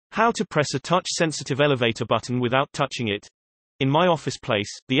How to press a touch-sensitive elevator button without touching it. In my office place,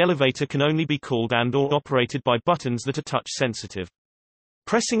 the elevator can only be called and/or operated by buttons that are touch-sensitive.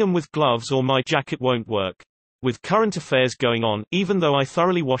 Pressing them with gloves or my jacket won't work. With current affairs going on, even though I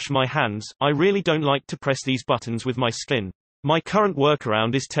thoroughly wash my hands, I really don't like to press these buttons with my skin. My current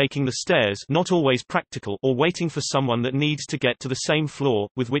workaround is taking the stairs, not always practical, or waiting for someone that needs to get to the same floor,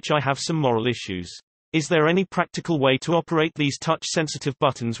 with which I have some moral issues. Is there any practical way to operate these touch-sensitive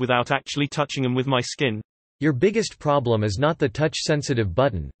buttons without actually touching them with my skin? Your biggest problem is not the touch-sensitive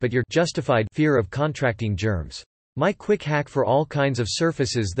button, but your justified fear of contracting germs. My quick hack for all kinds of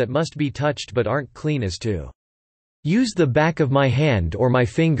surfaces that must be touched but aren't clean is to use the back of my hand or my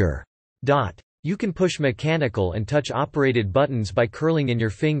finger. You can push mechanical and touch-operated buttons by curling in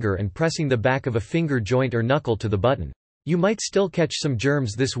your finger and pressing the back of a finger joint or knuckle to the button. You might still catch some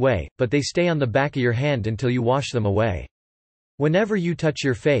germs this way, but they stay on the back of your hand until you wash them away. Whenever you touch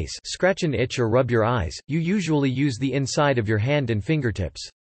your face, scratch an itch or rub your eyes, you usually use the inside of your hand and fingertips.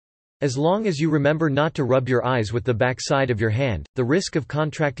 As long as you remember not to rub your eyes with the back side of your hand, the risk of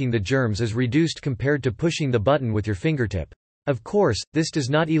contracting the germs is reduced compared to pushing the button with your fingertip. Of course, this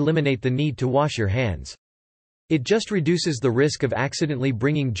does not eliminate the need to wash your hands. It just reduces the risk of accidentally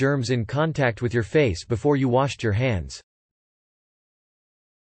bringing germs in contact with your face before you washed your hands.